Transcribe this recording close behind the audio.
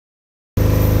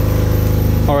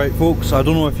Alright folks, I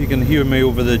don't know if you can hear me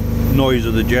over the noise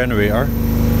of the generator,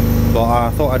 but I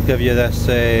thought I'd give you this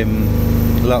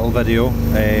little video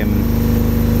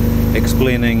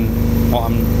explaining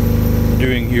what I'm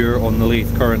doing here on the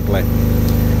lathe currently.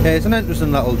 It's an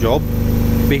interesting little job.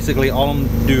 Basically all I'm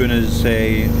doing is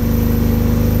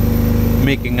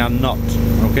making a nut.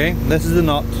 Okay, this is the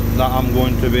nut that I'm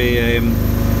going to be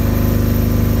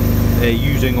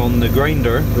using on the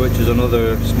grinder, which is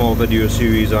another small video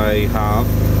series I have.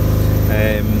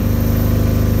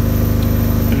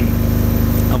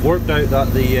 I've worked out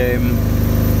that the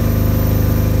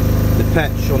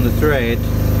pitch on the thread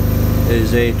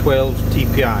is a 12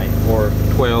 TPI, or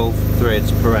 12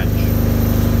 threads per inch.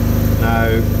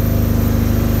 Now,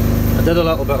 I did a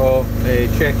little bit of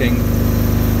checking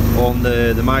on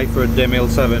the Whitworth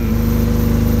ML7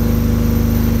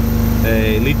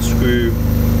 lead screw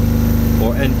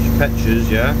or inch pitches,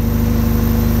 yeah,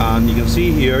 and you can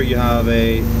see here you have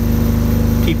a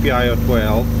TPI of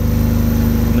 12.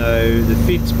 Now the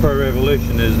feeds per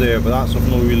revolution is there, but that's of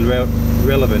no real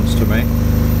relevance to me.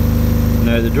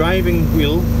 Now the driving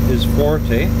wheel is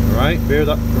 40, right?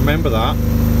 Remember that.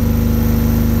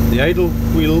 The idle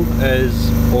wheel is,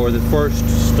 or the first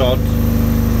stud,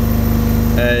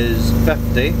 is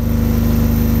 50.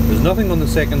 There's nothing on the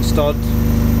second stud,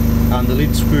 and the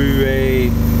lead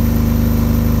screw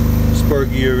spur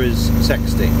gear is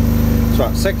 60. So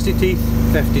that's 60 teeth,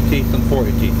 50 teeth and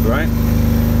 40 teeth, right?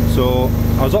 So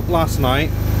I was up last night,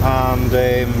 and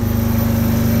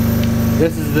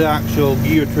this is the actual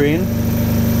gear train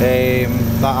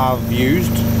that I've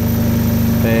used.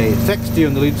 60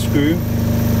 on the lead screw,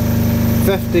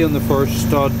 50 on the first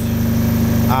stud,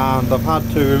 and I've had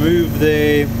to remove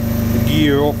the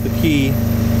gear off the key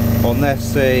on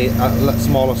this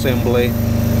small assembly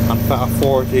and fit a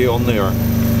 40 on there.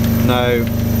 Now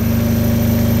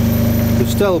there's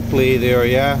still play there,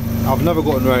 yeah. I've never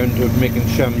gotten around to making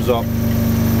shims up,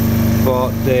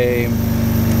 but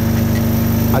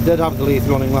I did have the lathe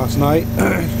running last night.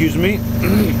 Excuse me.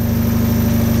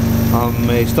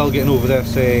 I'm still getting over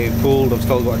this cold. I've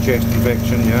still got a chest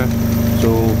infection, yeah,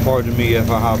 so pardon me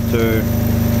if I have to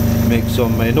make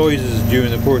some noises during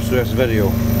the course of this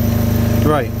video.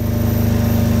 Right,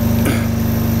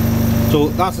 so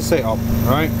that's the setup,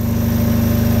 right?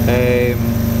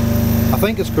 I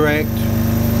think it's correct.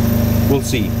 We'll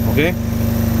see, okay?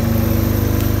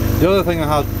 The other thing I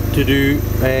had to do,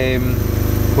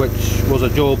 which was a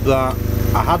job that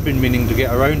I had been meaning to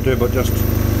get around to, but just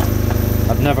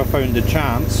I'd never found the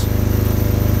chance,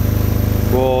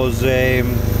 was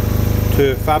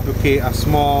to fabricate a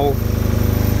small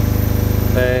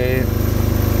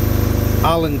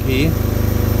Allen key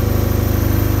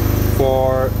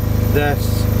for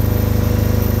this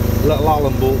little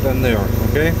Allen bolt in there,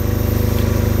 okay?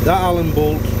 That Allen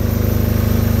bolt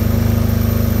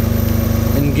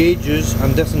engages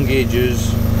and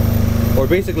disengages, or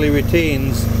basically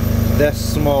retains, this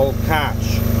small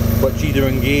catch, which either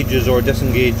engages or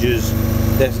disengages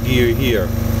this gear here.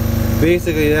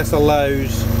 Basically this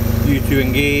allows you to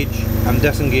engage and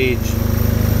disengage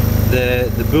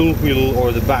the bull wheel,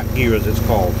 or the back gear as it's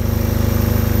called.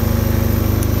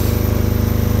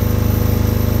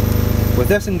 With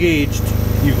this engaged,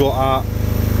 you've got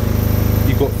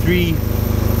three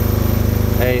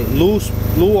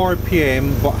low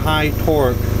RPM but high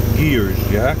torque gears,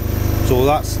 yeah. So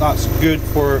that's good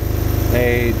for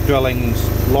drilling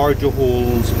larger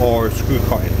holes or screw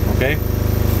cutting, okay.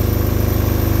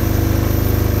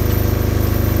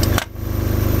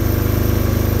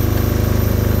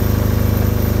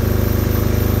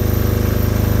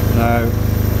 Now,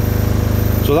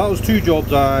 so that was two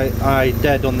jobs I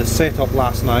did on the setup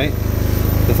last night.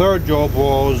 The third job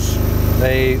was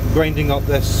grinding up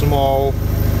this small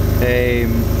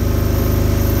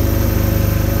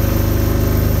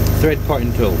thread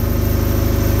cutting tool.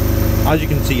 As you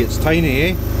can see, it's tiny,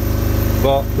 eh?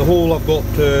 But the hole I've got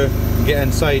to get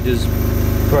inside is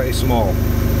pretty small.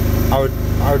 I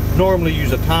would normally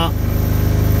use a tap,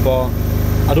 but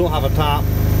I don't have a tap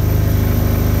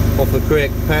of the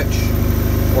correct pitch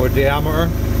or diameter,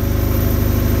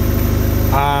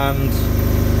 and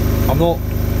I'm not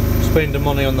spending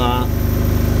money on that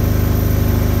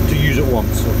to use it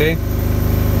once, okay?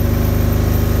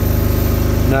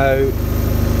 Now,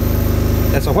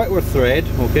 it's a Whitworth thread,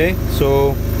 okay?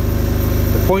 So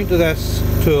the point of this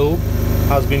tool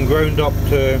has been ground up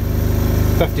to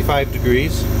 55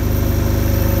 degrees.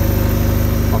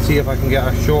 I'll see if I can get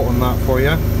a shot on that for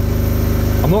you.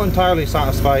 I'm not entirely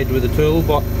satisfied with the tool,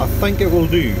 but I think it will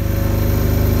do.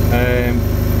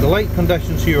 The light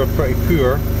conditions here are pretty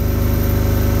poor,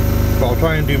 but I'll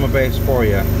try and do my best for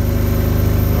you.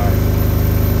 Right.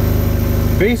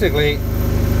 basically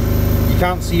you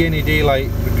can't see any daylight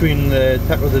between the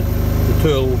tip of the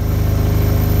tool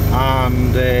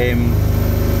and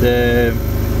the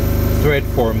thread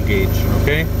form gauge.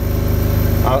 Okay,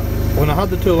 when I had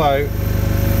the tool out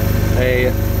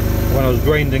when I was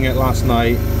grinding it last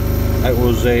night, it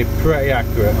was pretty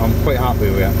accurate. I'm quite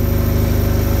happy with it.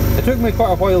 It took me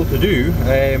quite a while to do.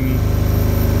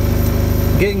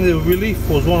 Getting the relief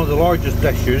was one of the largest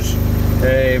issues.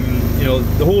 You know,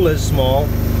 the hole is small,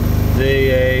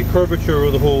 the curvature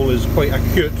of the hole is quite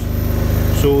acute,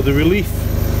 so the relief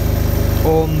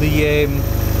on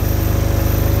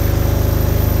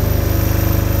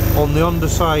the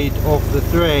underside of the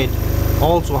thread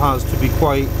also has to be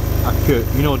quite acute,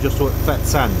 you know, just so it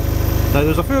fits in. Now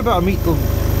there's a fair bit of meat to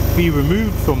be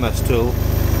removed from this tool.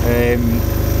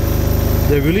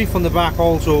 The relief on the back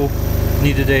also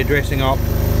needed dressing up,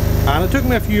 and it took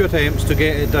me a few attempts to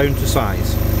get it down to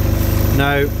size.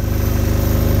 Now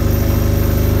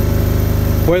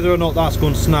whether or not that's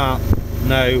going to snap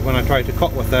now when I try to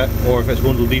cut with it, or if it's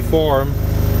going to deform,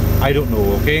 I don't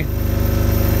know. Okay,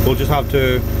 we'll just have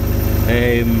to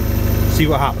see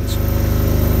what happens.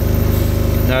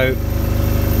 Now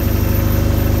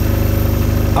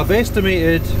I've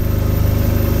estimated,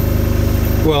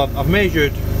 well, I've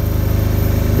measured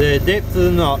the depth of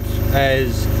the nut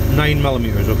is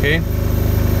 9mm. Okay,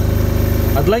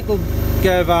 I'd like to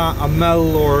give a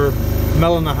mil or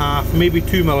mil and a half, maybe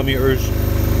 2mm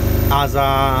as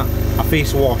a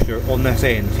face washer on this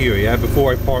end here, yeah,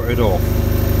 before I part it off.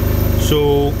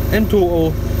 So in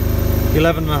total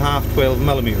 11.5,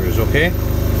 12mm. Okay,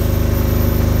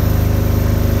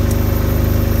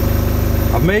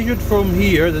 I've measured from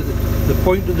here, the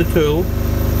point of the tool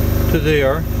to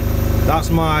there, that's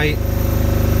my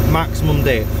maximum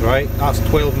depth, right? That's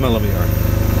 12mm.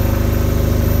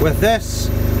 With this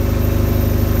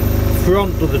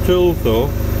front of the tool though,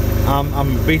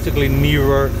 I'm basically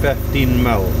nearer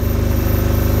 15mm.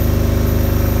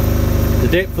 The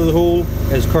depth of the hole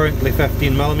is currently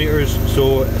 15mm,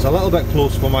 so it's a little bit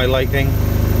close for my liking.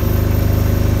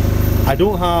 I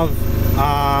don't have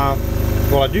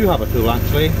well, I do have a tool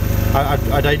actually.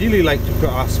 I'd ideally like to put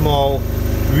a small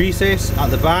recess at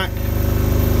the back,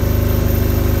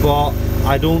 but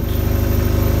I don't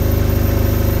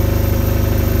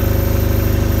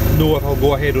know if I'll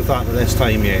go ahead with that at this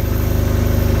time yet.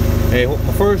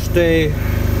 My first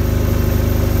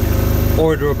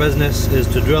order of business is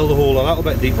to drill the hole a little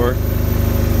bit deeper,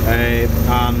 and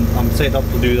I'm set up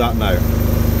to do that now.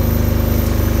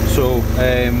 So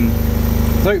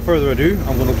without further ado,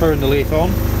 I'm going to turn the lathe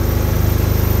on.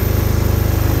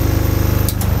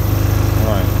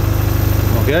 Alright,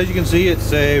 okay, as you can see,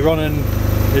 it's running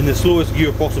in the slowest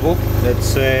gear possible.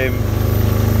 It's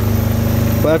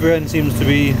but everything seems to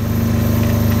be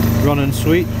running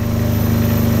sweet.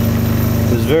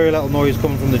 There's very little noise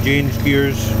coming from the change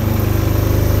gears,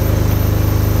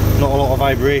 not a lot of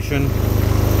vibration.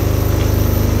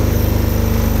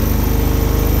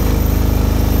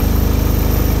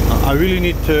 I really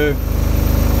need to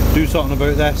do something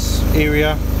about this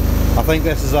area. I think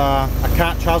this is a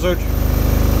catch hazard.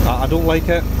 I don't like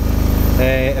it.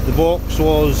 If the box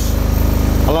was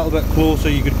a little bit closer,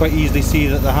 you could quite easily see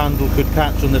that the handle could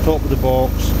catch on the top of the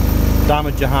box,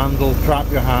 damage your handle, trap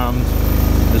your hand.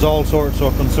 There's all sorts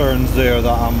of concerns there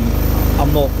that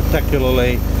I'm not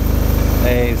particularly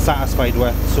satisfied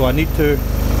with. So I need to,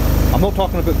 I'm not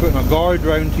talking about putting a guard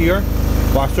around here,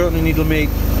 but I certainly need to make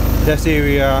this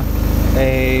area,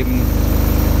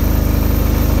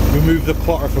 remove the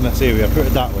clutter from this area, put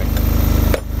it that way.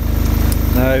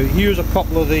 Now here's a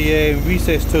couple of the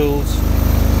recess tools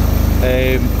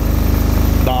that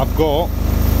I've got.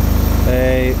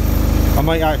 I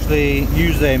might actually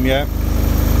use them yet,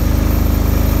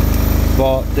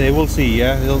 but we'll see.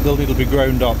 Yeah, they'll need to be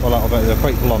ground up a little bit. They're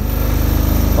quite blunt.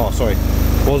 Oh, sorry,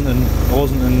 I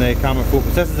wasn't in the camera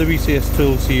focus. This is the recess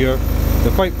tools here.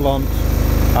 They're quite blunt,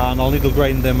 and I'll need to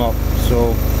grind them up.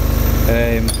 So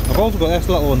I've also got this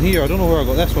little one here. I don't know where I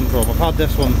got this one from. I've had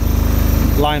this one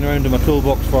lying around in my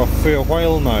toolbox for a fair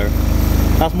while now.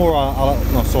 That's more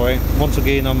no, sorry, once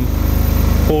again I'm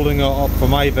holding it up for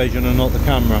my vision and not the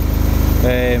camera.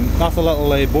 That's a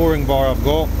little boring bar I've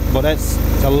got, but it's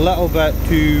a little bit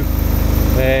too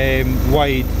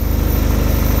wide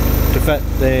to fit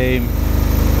the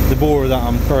bore that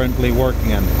I'm currently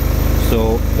working in.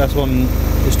 So this one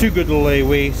is too good to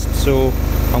waste, so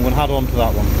I'm going to head on to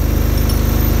that one.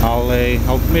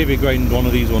 I'll maybe grind one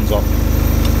of these ones up.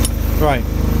 Right.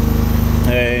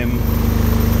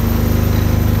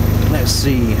 Let's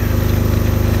see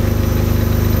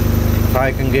if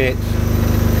I can get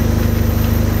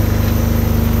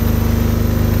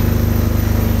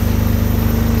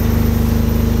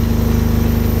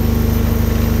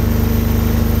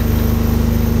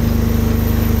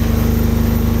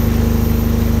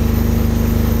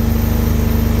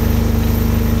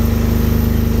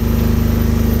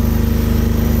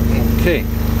Okay.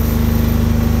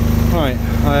 Right.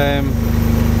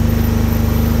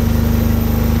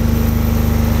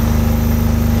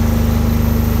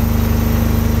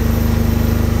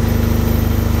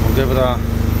 I'll give it a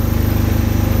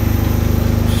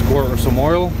squirt of some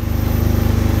oil.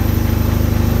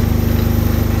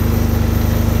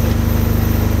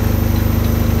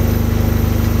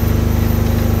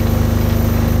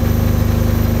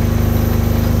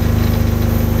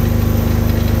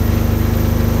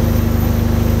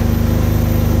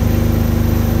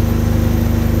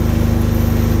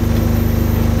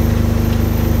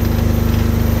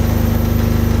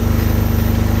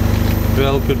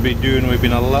 Drill could be doing, we've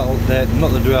been a little bit,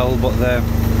 not the drill but the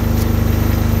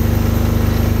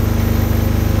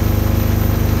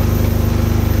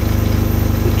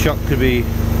chuck could be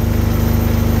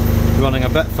running a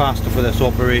bit faster for this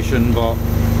operation, but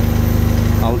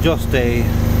I'll just pick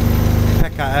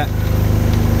at it.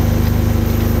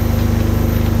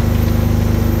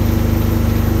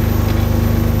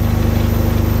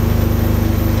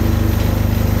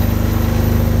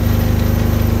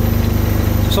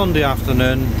 Sunday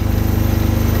afternoon.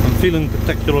 I'm feeling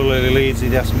particularly lazy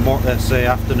this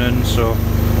afternoon, so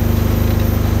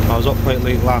I was up quite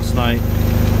late last night.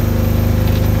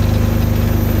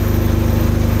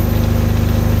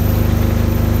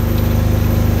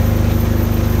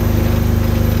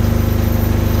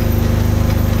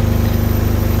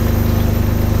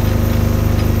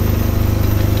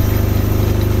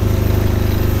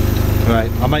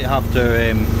 Right, I might have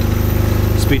to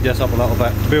speed this up a little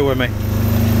bit. Bear with me.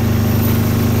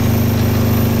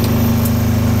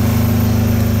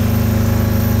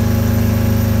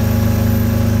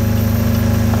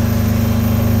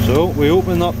 So we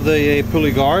open up the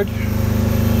pulley guard,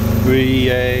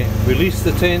 we release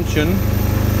the tension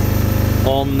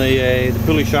on the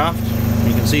pulley shaft.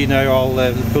 You can see now all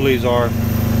the pulleys are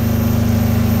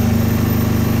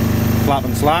flat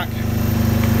and slack,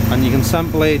 and you can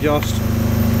simply just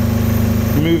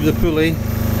move the pulley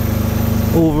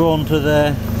over onto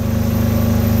the,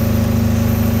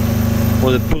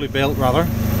 or the pulley belt rather,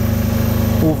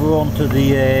 over onto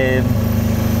the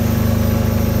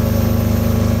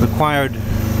required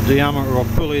diameter of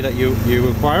pulley that you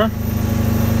require.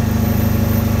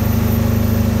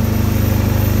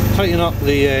 Tighten up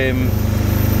the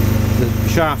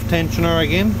shaft tensioner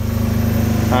again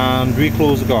and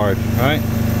reclose the guard. Right,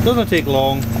 doesn't take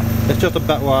long, it's just a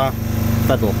bit of a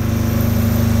fiddle.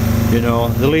 You know,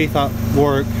 the lathe at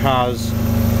work has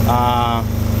a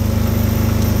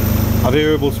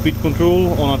variable speed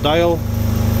control on a dial.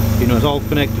 You know, it's all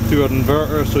connected through an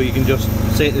inverter, so you can just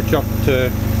set the chuck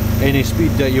to any speed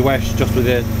that you wish just with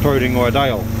a turning or a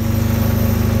dial.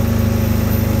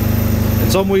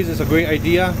 In some ways it's a great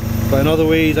idea, but in other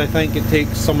ways I think it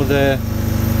takes some of the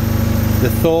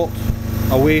thought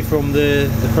away from the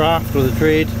craft or the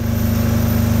trade,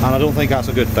 and I don't think that's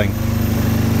a good thing.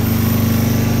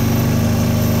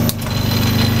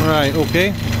 Right,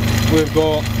 okay, we've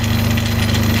got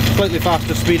slightly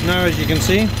faster speed now, as you can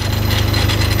see,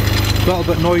 a little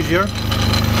bit noisier.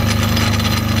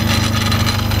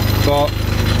 But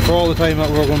for all the time that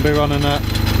we're going to be running it,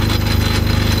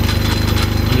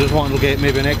 I'm just wanting to get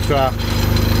maybe an extra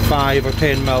 5 or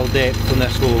 10 mil depth on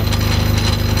this hole.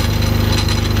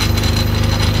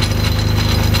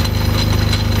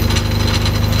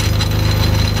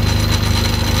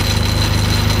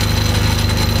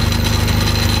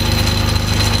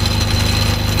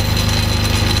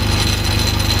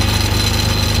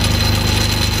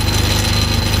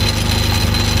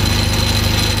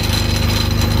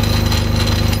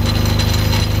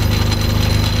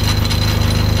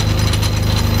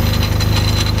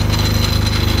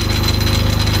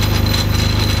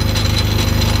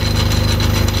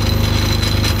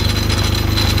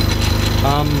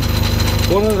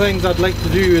 One of the things I'd like to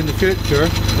do in the future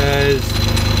is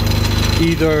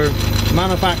either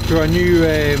manufacture a new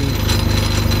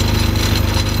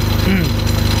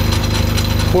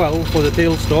quill for the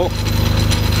tailstock,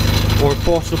 or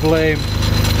possibly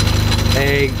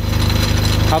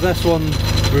have this one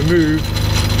removed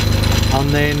and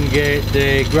then get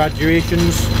the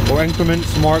graduations or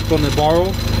increments marked on the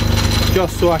barrel,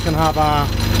 just so I can have a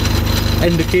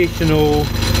indication of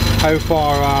how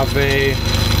far I've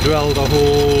drilled a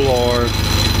hole, or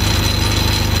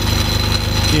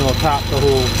you know, tapped a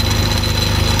hole.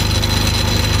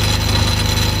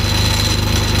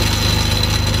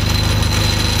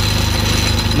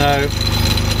 Now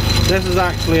this is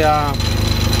actually a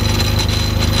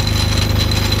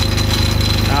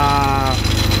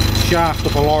shaft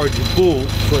of a large bolt,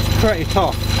 so it's pretty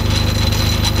tough,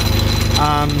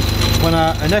 and when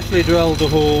I initially drilled the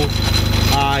hole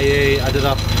I did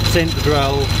a centre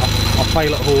drill, a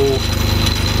pilot hole,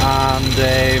 and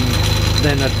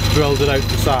then I drilled it out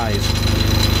to size.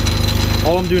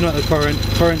 All I'm doing at the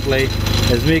currently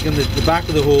is making the back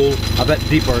of the hole a bit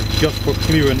deeper, just for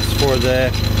clearance for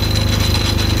the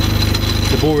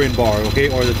boring bar, okay,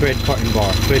 or the thread cutting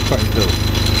tool.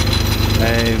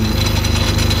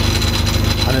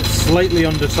 And it's slightly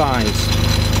undersized,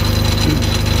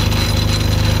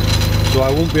 so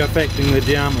I won't be affecting the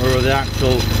diameter of the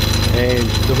actual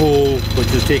the hole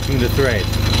which is taking the thread.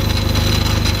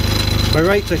 By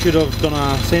rights I should have done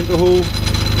a centre hole,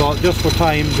 but just for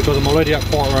time, because I'm already at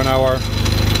quarter an hour,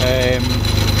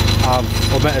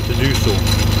 I've omitted to do so.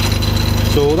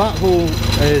 So that hole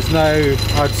is now,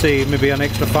 I'd say, maybe an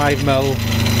extra 5mm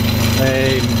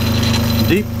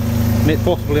deep,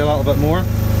 possibly a little bit more.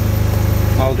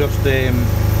 I'll just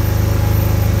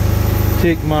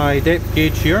take my depth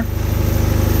gauge here.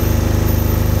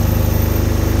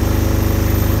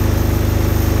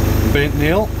 Bent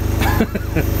nail.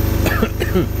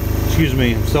 Excuse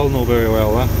me, I'm still not very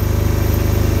well there.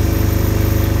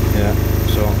 Yeah,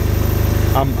 so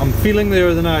I'm feeling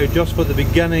there now just for the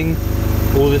beginning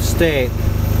of the step,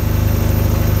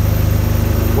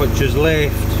 which is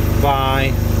left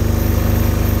by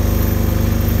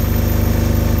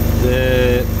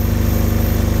the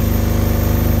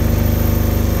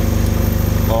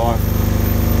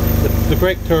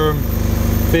correct term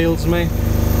fails me,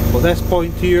 but this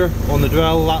point here on the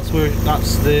drill, that's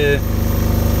the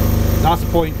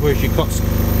point where she cuts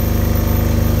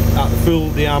at the full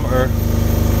diameter,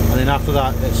 and then after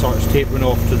that it starts tapering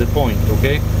off to the point,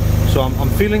 okay? So I'm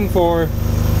feeling for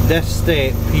this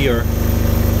step here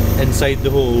inside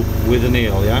the hole with a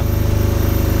nail, yeah?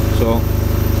 So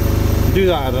do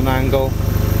that at an angle,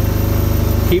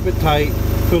 keep it tight,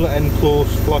 pull it in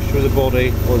close, flush with the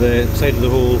body or the side of the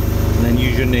hole, and then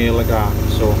use your nail like that.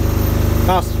 So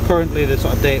that's currently the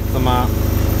sort of depth I'm at.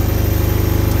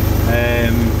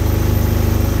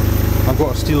 I've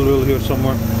got a steel rule here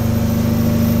somewhere.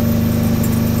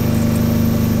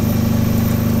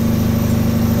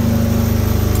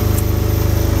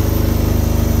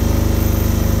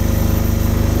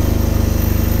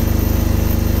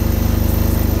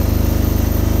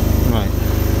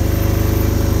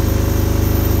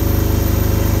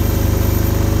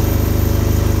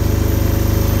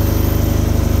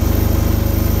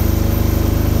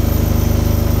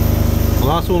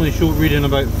 That's only reading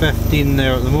about 15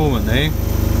 there at the moment, eh?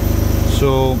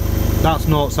 So that's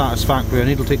not satisfactory. I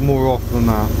need to take more off than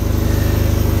that.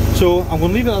 So I'm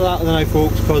going to leave it at that now,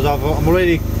 folks, because I'm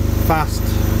already fast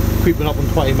creeping up on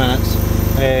 20 minutes.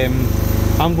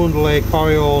 I'm going to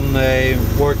carry on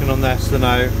working on this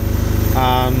now,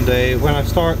 and when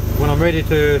I'm ready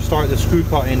to start the screw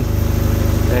cutting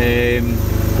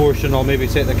portion, I'll maybe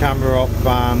set the camera up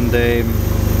and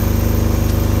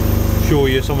show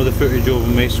you some of the footage of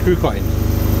my screw cutting.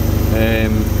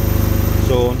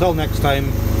 So until next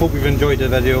time, hope you've enjoyed the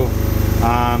video,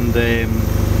 and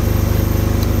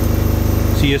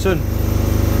see you soon.